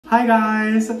Hi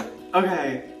guys!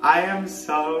 Okay, I am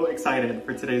so excited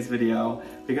for today's video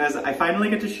because I finally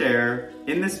get to share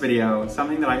in this video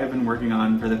something that I have been working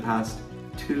on for the past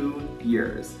 2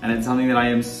 years. And it's something that I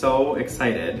am so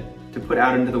excited to put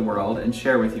out into the world and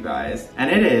share with you guys.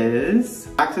 And it is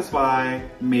Axis Y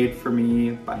Made For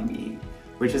Me by Me,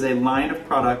 which is a line of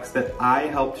products that I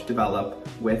helped develop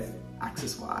with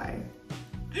Axis Y.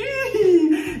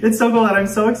 It's so cool and I'm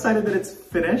so excited that it's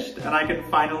finished and I can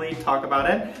finally talk about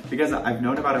it because I've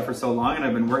known about it for so long and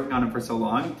I've been working on it for so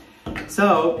long.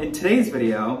 So in today's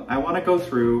video, I want to go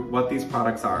through what these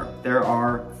products are. There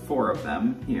are 4 of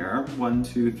them here, 1,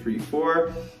 2, 3,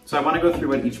 4. So I want to go through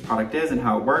what each product is and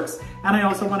how it works. And I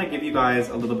also want to give you guys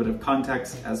a little bit of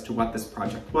context as to what this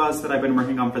project was that I've been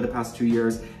working on for the past 2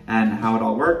 years and how it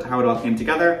all worked, how it all came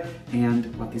together,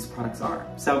 and what these products are.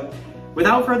 So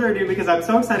without further ado, because I'm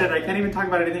so excited, I can't even talk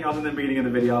about anything else in the beginning of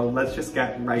the video, let's just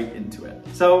get right into it.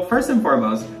 So first and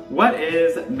foremost, what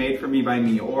is Made For Me by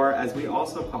Me, or as we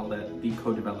also called it, the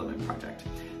co-development project?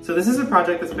 So this is a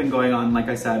project that's been going on, like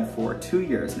I said, for 2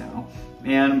 years now.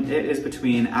 And it is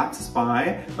between Axis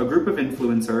Y, a group of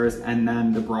influencers, and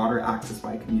then the broader Axis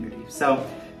Y community. So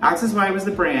Axis Y was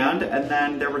the brand, and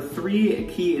then there were 3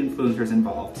 key influencers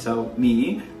involved. So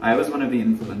me, I was one of the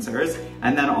influencers,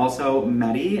 and then also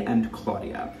Medi and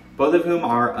Claudia, both of whom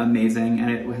are amazing,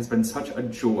 and it has been such a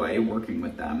joy working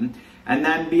with them. And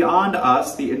then beyond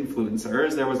us, the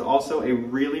influencers, there was also a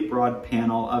really broad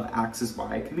panel of Axis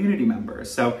Y community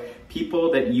members. So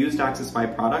people that used Axis Y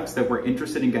products that were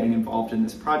interested in getting involved in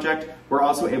this project were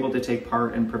also able to take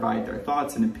part and provide their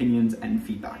thoughts and opinions and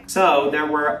feedback. So there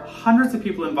were hundreds of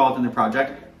people involved in the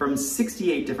project from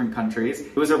 68 different countries.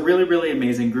 It was a really, really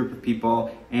amazing group of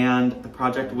people, and the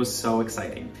project was so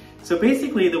exciting. So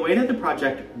basically, the way that the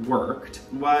project worked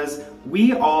was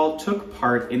we all took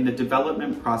part in the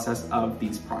development process of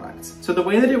these products. So the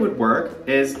way that it would work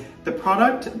is the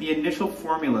product, the initial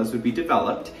formulas would be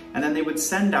developed, and then they would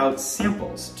send out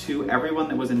samples to everyone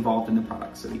that was involved in the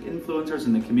product. So the influencers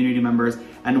and the community members,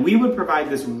 and we would provide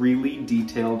this really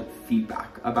detailed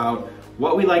feedback about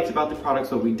what we liked about the products,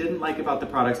 what we didn't like about the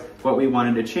products, what we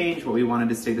wanted to change, what we wanted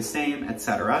to stay the same,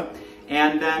 etc.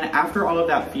 And then after all of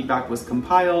that feedback was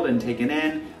compiled and taken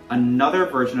in, another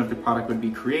version of the product would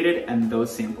be created and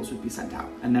those samples would be sent out.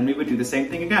 And then we would do the same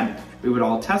thing again. We would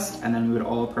all test and then we would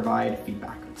all provide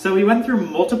feedback. So we went through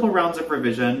multiple rounds of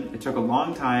revision. It took a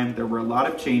long time. There were a lot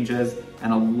of changes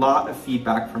and a lot of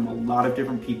feedback from a lot of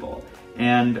different people.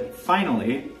 And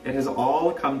finally, it has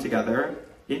all come together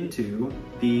into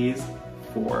these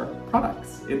 4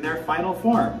 products in their final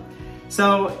form.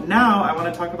 So now I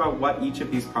want to talk about what each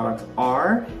of these products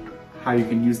are, how you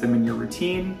can use them in your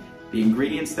routine, the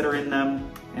ingredients that are in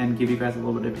them, and give you guys a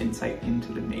little bit of insight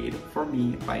into the Made For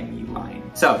Me by Me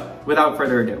line. So without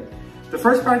further ado, the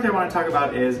first product I want to talk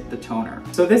about is the toner.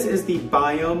 So this is the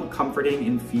Biome Comforting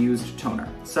Infused Toner.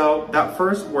 So that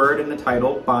first word in the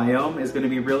title, biome, is going to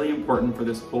be really important for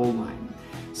this whole line.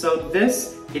 So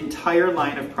this entire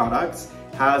line of products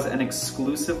has an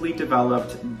exclusively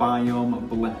developed biome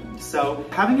blend. So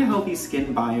having a healthy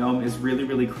skin biome is really,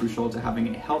 really crucial to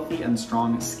having a healthy and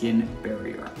strong skin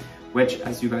barrier, which,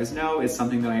 as you guys know, is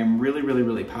something that I am really, really,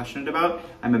 really passionate about.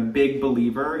 I'm a big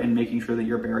believer in making sure that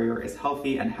your barrier is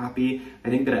healthy and happy. I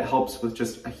think that it helps with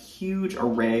just a huge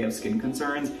array of skin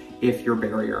concerns if your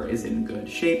barrier is in good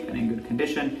shape and in good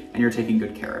condition and you're taking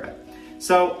good care of it.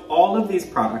 So all of these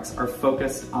products are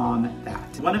focused on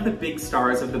that. One of the big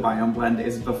stars of the Biome Blend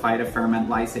is bifida-ferment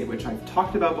lysate, which I've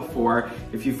talked about before.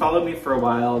 If you followed me for a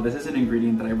while, this is an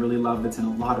ingredient that I really love that's in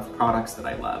a lot of products that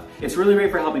I love. It's really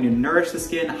great for helping to nourish the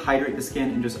skin, hydrate the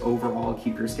skin, and just overall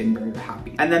keep your skin barrier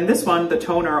happy. And then this one, the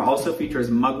toner, also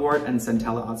features mugwort and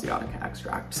Centella asiatica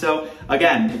extract. So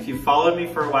again, if you've followed me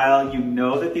for a while, you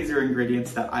know that these are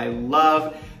ingredients that I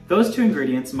love. Those 2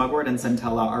 ingredients, mugwort and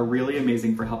centella, are really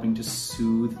amazing for helping to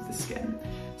soothe the skin.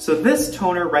 So this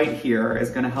toner right here is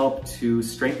going to help to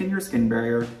strengthen your skin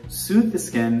barrier, soothe the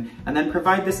skin, and then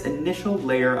provide this initial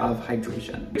layer of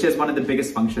hydration, which is one of the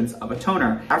biggest functions of a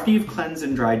toner. After you've cleansed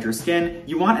and dried your skin,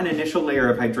 you want an initial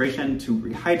layer of hydration to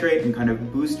rehydrate and kind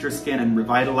of boost your skin and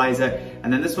revitalize it.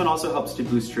 And then this one also helps to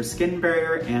boost your skin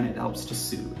barrier and it helps to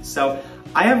soothe. So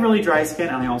I have really dry skin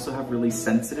and I also have really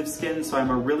sensitive skin, so I'm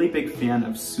a really big fan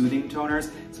of soothing toners,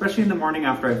 especially in the morning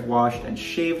after I've washed and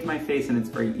shaved my face and it's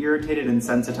very irritated and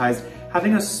sensitized.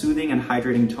 Having a soothing and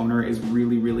hydrating toner is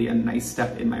really, really a nice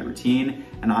step in my routine,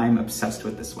 and I'm obsessed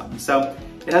with this one. So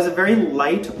it has a very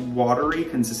light, watery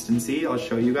consistency. I'll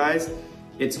show you guys.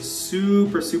 It's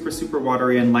super, super, super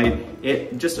watery and light.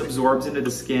 It just absorbs into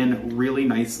the skin really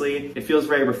nicely. It feels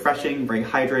very refreshing, very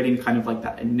hydrating, kind of like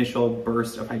that initial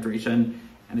burst of hydration.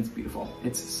 and it's beautiful.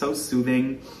 It's so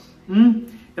soothing.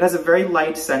 It has a very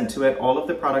light scent to it. All of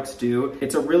the products do.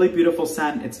 It's a really beautiful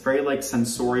scent. It's very like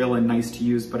sensorial and nice to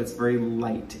use, but it's very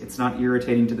light. It's not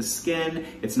irritating to the skin.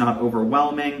 It's not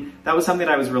overwhelming. That was something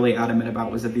that I was really adamant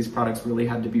about, was that these products really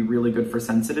had to be really good for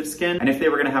sensitive skin. And if they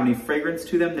were gonna have any fragrance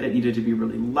to them, then it needed to be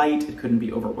really light. It couldn't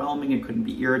be overwhelming. It couldn't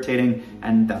be irritating.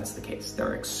 And that's the case.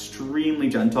 They're extremely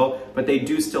gentle, but they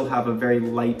do still have a very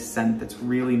light scent that's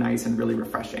really nice and really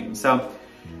refreshing. So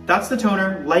that's the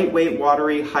toner. Lightweight,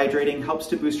 watery, hydrating, helps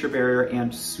to boost your barrier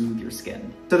and soothe your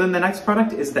skin. So then the next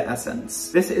product is the essence.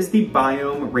 This is the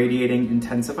Biome Radiating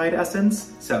Intensified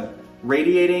Essence. So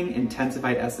radiating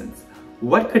intensified essence.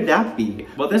 What could that be?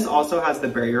 Well, this also has the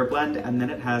barrier blend, and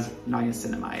then it has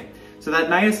niacinamide. So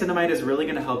that niacinamide is really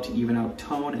gonna help to even out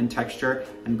tone and texture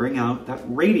and bring out that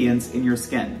radiance in your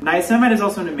skin. Niacinamide is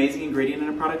also an amazing ingredient in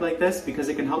a product like this because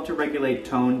it can help to regulate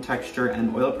tone, texture,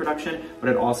 and oil production, but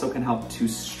it also can help to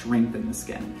strengthen the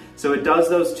skin. So it does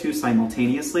those two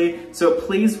simultaneously. So it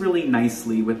plays really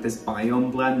nicely with this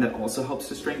Biome blend that also helps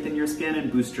to strengthen your skin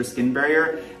and boost your skin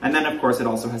barrier. And then of course it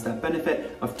also has that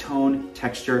benefit of tone,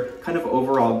 texture, kind of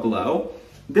overall glow.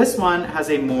 This one has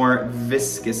a more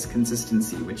viscous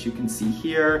consistency, which you can see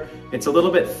here. It's a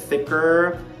little bit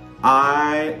thicker.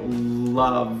 I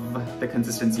love the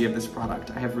consistency of this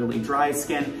product. I have really dry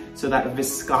skin, so that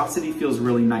viscosity feels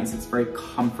really nice. It's very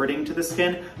comforting to the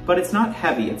skin, but it's not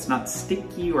heavy. It's not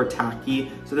sticky or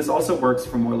tacky. So this also works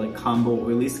for more like combo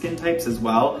oily skin types as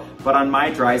well. But on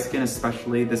my dry skin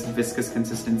especially, this viscous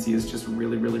consistency is just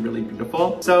really, really, really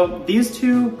beautiful. So these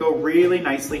two go really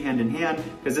nicely hand in hand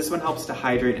because this one helps to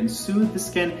hydrate and soothe the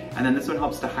skin, and then this one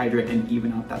helps to hydrate and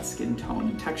even out that skin tone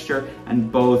and texture,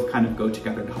 and both kind of go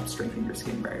together to help strengthen your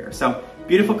skin barrier. So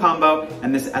beautiful combo,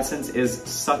 and this essence is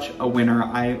such a winner.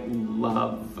 I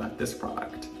love this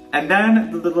product. And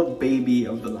then the little baby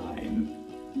of the line.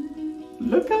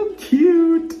 Look how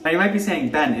cute. Now you might be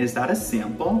saying, Ben, is that a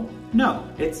sample? No,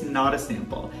 it's not a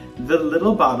sample. The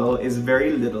little bottle is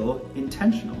very little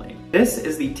intentionally. This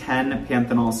is the 10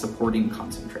 panthenol supporting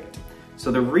concentrate. So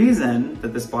the reason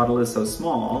that this bottle is so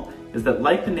small is that,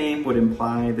 like the name would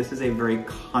imply, this is a very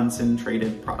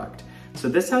concentrated product. So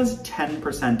this has 10%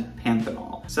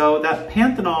 panthenol. So that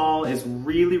panthenol is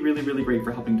really, really, really great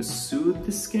for helping to soothe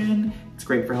the skin. It's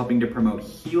great for helping to promote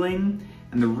healing.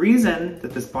 And the reason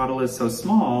that this bottle is so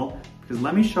small, because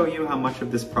let me show you how much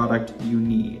of this product you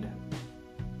need.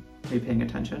 Are you paying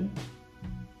attention?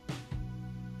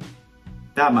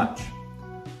 That much.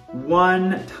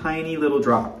 One tiny little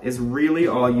drop is really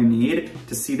all you need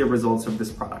to see the results of this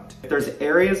product. If there's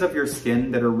areas of your skin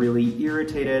that are really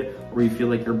irritated, or you feel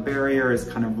like your barrier is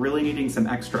kind of really needing some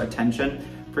extra attention,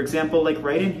 for example, like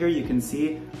right in here, you can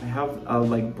see I have a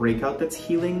like breakout that's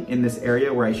healing in this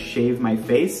area where I shave my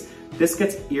face. This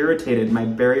gets irritated, my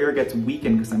barrier gets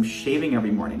weakened because I'm shaving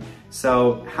every morning.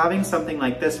 So having something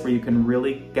like this where you can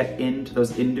really get into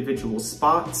those individual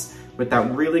spots with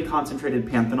that really concentrated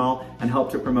panthenol and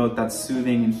help to promote that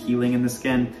soothing and healing in the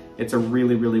skin, it's a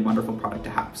really, really wonderful product to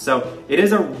have. So it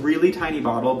is a really tiny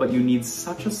bottle, but you need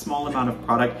such a small amount of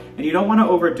product, and you don't want to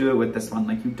overdo it with this one.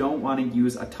 Like, you don't want to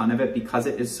use a ton of it because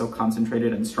it is so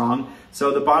concentrated and strong.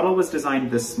 So the bottle was designed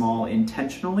this small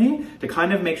intentionally to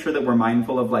kind of make sure that we're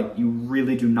mindful of, like, you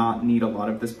really do not need a lot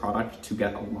of this product to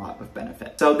get a lot of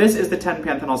benefit. So this is the 10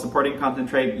 panthenol supporting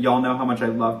concentrate. Y'all know how much I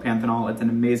love panthenol. It's an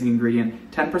amazing ingredient.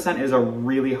 10% is a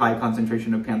really high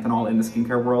concentration of panthenol in the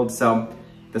skincare world. So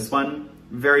this one,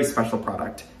 very special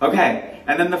product. Okay,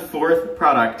 and then the fourth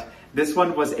product. This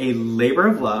one was a labor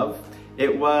of love.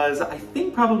 It was, I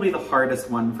think, probably the hardest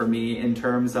one for me in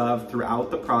terms of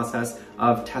throughout the process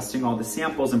of testing all the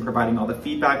samples and providing all the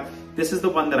feedback. This is the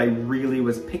one that I really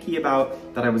was picky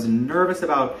about, that I was nervous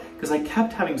about, because I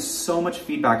kept having so much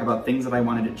feedback about things that I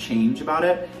wanted to change about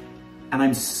it. And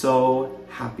I'm so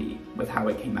happy with how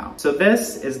it came out. So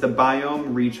this is the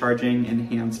Biome Recharging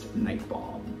Enhanced Night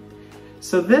Balm.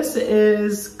 So this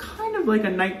is kind of like a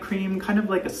night cream, kind of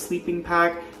like a sleeping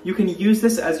pack. You can use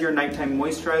this as your nighttime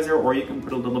moisturizer, or you can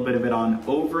put a little bit of it on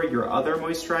over your other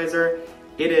moisturizer.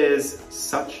 It is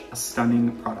such a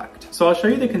stunning product. So I'll show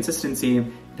you the consistency.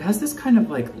 It has this kind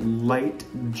of like light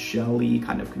jelly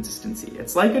kind of consistency.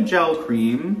 It's like a gel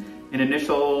cream in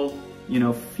initial,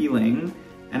 feeling,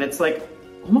 and it's like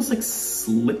almost like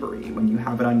slippery when you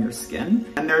have it on your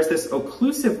skin. And there's this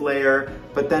occlusive layer,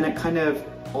 but then it kind of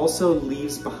also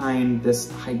leaves behind this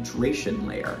hydration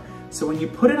layer. So when you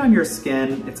put it on your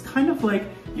skin, it's kind of like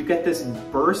you get this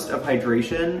burst of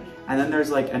hydration, and then there's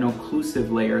like an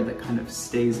occlusive layer that kind of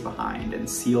stays behind and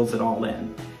seals it all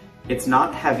in. It's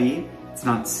not heavy, it's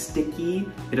not sticky,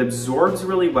 it absorbs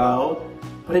really well,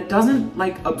 but it doesn't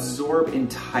like absorb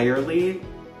entirely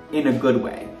in a good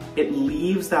way. It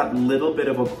leaves that little bit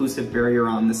of occlusive barrier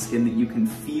on the skin that you can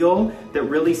feel that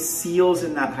really seals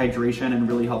in that hydration and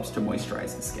really helps to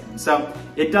moisturize the skin. So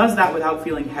it does that without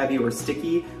feeling heavy or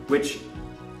sticky, which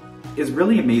is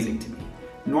really amazing to me.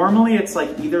 Normally it's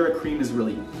like either a cream is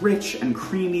really rich and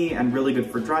creamy and really good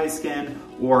for dry skin,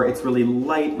 or it's really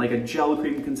light, like a gel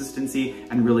cream consistency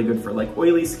and really good for like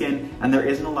oily skin, and there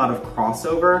isn't a lot of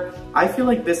crossover. I feel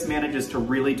like this manages to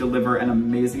really deliver an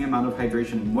amazing amount of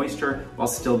hydration and moisture while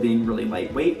still being really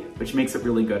lightweight, which makes it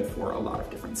really good for a lot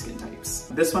of different skin types.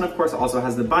 This one, of course, also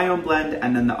has the biome blend,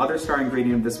 and then the other star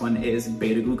ingredient of this one is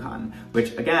beta-glucan,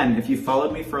 which again, if you've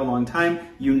followed me for a long time,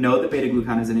 you know that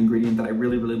beta-glucan is an ingredient that I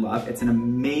really, really love. It's an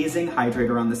amazing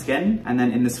hydrator on the skin, and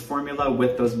then in this formula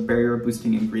with those barrier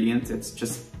boosting ingredients, it's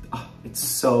just, oh, it's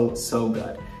so, so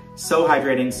good. So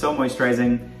hydrating, so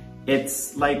moisturizing.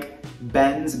 It's like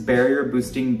Ben's barrier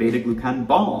boosting beta-glucan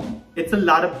balm. It's a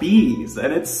lot of bees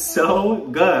and it's so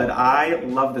good. I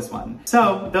love this one.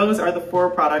 So those are the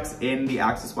 4 products in the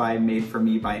Access Y Made For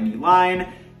Me by Me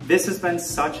line. This has been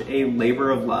such a labor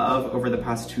of love over the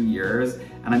past 2 years,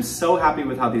 and I'm so happy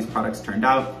with how these products turned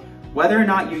out. Whether or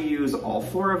not you use all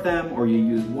 4 of them or you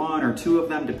use 1 or 2 of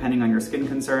them, depending on your skin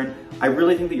concern, I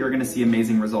really think that you're gonna see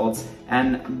amazing results.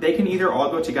 And they can either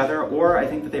all go together, or I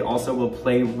think that they also will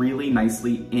play really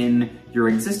nicely in your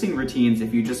existing routines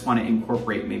if you just wanna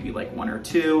incorporate maybe like 1 or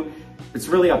 2. It's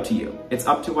really up to you. It's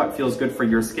up to what feels good for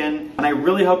your skin. And I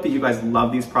really hope that you guys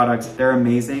love these products. They're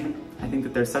amazing. I think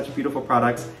that they're such beautiful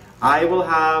products. I will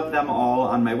have them all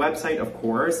on my website, of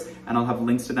course, and I'll have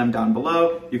links to them down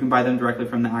below. You can buy them directly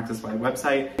from the Access Y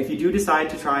website. If you do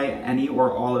decide to try any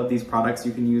or all of these products,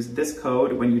 you can use this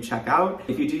code when you check out.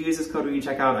 If you do use this code when you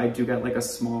check out, I do get like a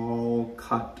small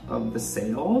cut of the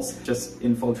sales, just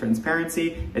in full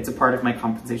transparency. It's a part of my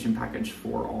compensation package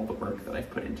for all the work that I've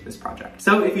put into this project.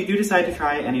 So if you do decide to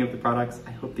try any of the products,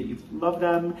 I hope that you love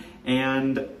them,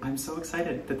 and I'm so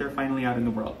excited that they're finally out in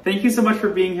the world. Thank you so much for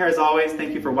being here as always.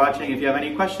 Thank you for watching. If you have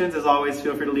any questions, as always,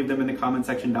 feel free to leave them in the comment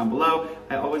section down below.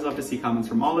 I always love to see comments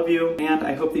from all of you, and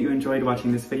I hope that you enjoyed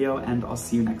watching this video, and I'll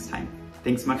see you next time.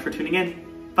 Thanks so much for tuning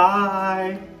in.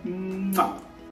 Bye! Mwah.